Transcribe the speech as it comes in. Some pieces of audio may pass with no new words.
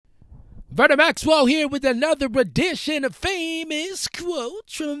Vernon Maxwell here with another edition of Famous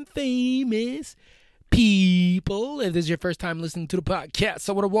Quotes from Famous People. If this is your first time listening to the podcast,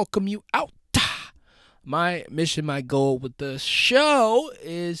 I want to welcome you out. My mission, my goal with the show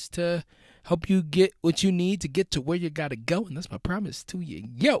is to help you get what you need to get to where you got to go, and that's my promise to you.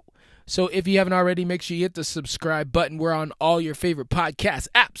 So if you haven't already, make sure you hit the subscribe button. We're on all your favorite podcast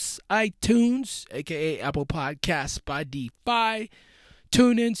apps, iTunes, a.k.a. Apple Podcasts, Spotify,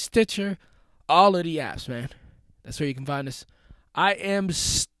 TuneIn, Stitcher, all of the apps, man. That's where you can find us. I am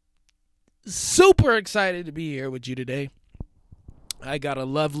super excited to be here with you today. I got a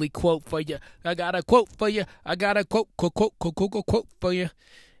lovely quote for you. I got a quote for you. Quote for you.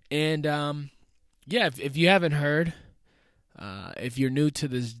 And, if you haven't heard, if you're new to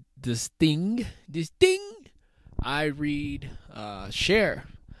this thing, I read, share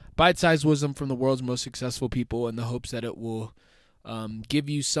bite-sized wisdom from the world's most successful people in the hopes that it will give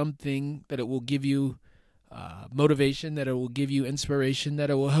you something, that it will give you motivation, that it will give you inspiration, that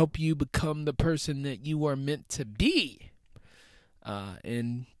it will help you become the person that you are meant to be,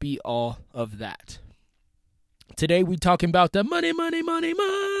 and be all of that. Today we talking about the money.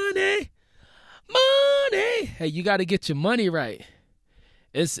 Hey, you got to get your money right.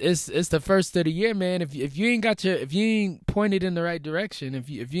 It's the first of the year, man. If you ain't pointed in the right direction, if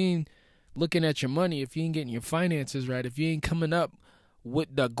you ain't looking at your money, if you ain't getting your finances right, if you ain't coming up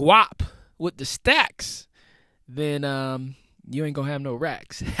with the guap, with the stacks, then you ain't gonna have no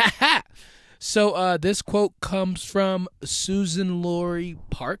racks. So this quote comes from Suzan-Lori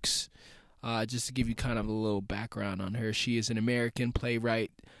Parks. Just to give you kind of a little background on her, she is an American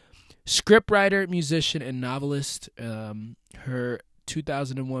playwright, scriptwriter, musician, and novelist. Her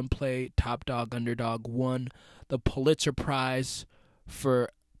 2001 play Top Dog Underdog won the Pulitzer Prize for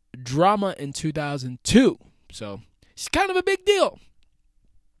drama in 2002. So it's kind of a big deal.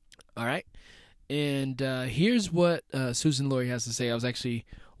 All right. And here's what Suzan-Lori has to say. I was actually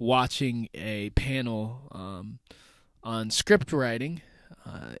watching a panel on script writing,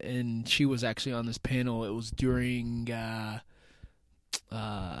 and she was actually on this panel. It was during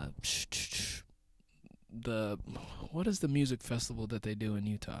what is the music festival that they do in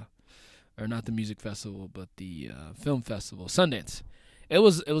Utah? Or not the music festival, but the film festival, Sundance. It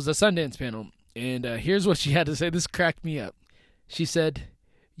was a Sundance panel, and here's what she had to say. This cracked me up. She said,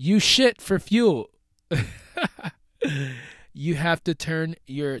 "You shit for fuel. You have to turn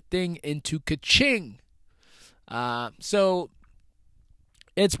your thing into ka-ching." So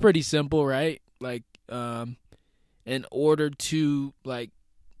it's pretty simple, right? Like, in order to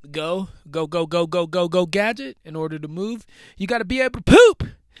go gadget, in order to move, you got to be able to poop,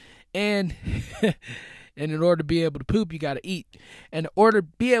 and and in order to be able to poop, you got to eat. And in order to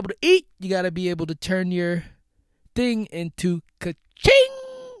be able to eat, you got to be able to turn your thing into ka-ching.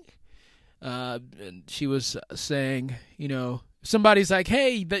 And she was saying, somebody's like,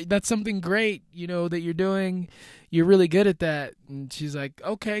 "Hey, that's something great, that you're doing. You're really good at that." And she's like,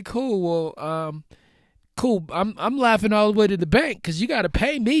 "Okay, cool. Well, cool. I'm laughing all the way to the bank because you got to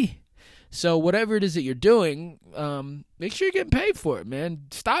pay me. So whatever it is that you're doing, make sure you're getting paid for it, man.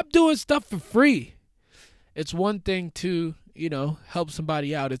 Stop doing stuff for free. It's one thing to, help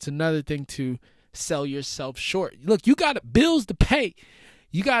somebody out. It's another thing to sell yourself short. Look, you got bills to pay.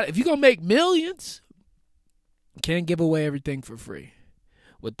 If you're going to make millions, you can't give away everything for free.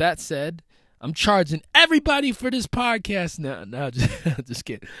 With that said, I'm charging everybody for this podcast now. No, just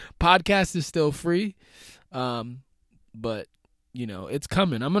kidding. Podcast is still free, but it's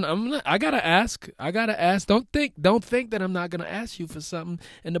coming. I gotta ask. Don't think that I'm not gonna ask you for something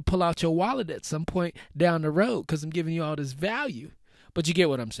and to pull out your wallet at some point down the road because I'm giving you all this value. But you get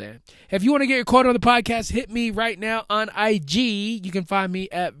what I'm saying. If you want to get your quote on the podcast, hit me right now on IG. You can find me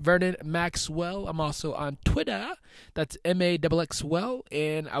at Vernon Maxwell. I'm also on Twitter. That's MAXXWell.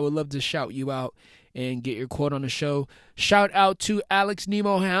 And I would love to shout you out and get your quote on the show. Shout out to Alex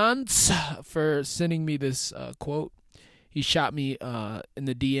Nemo Hans for sending me this quote. He shot me in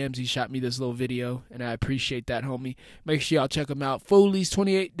the DMs. He shot me this little video, and I appreciate that, homie. Make sure y'all check him out. Foley's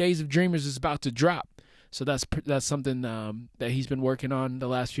 28 Days of Dreamers is about to drop. So that's something that he's been working on the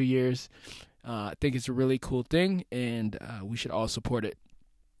last few years. I think it's a really cool thing, and we should all support it.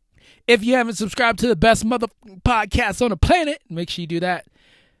 If you haven't subscribed to the best podcast on the planet, make sure you do that.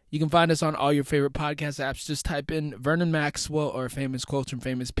 You can find us on all your favorite podcast apps. Just type in Vernon Maxwell or Famous Quotes from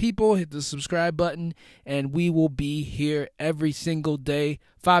Famous People. Hit the subscribe button, and we will be here every single day,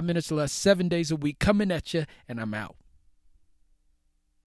 5 minutes or less, 7 days a week, coming at you, and I'm out.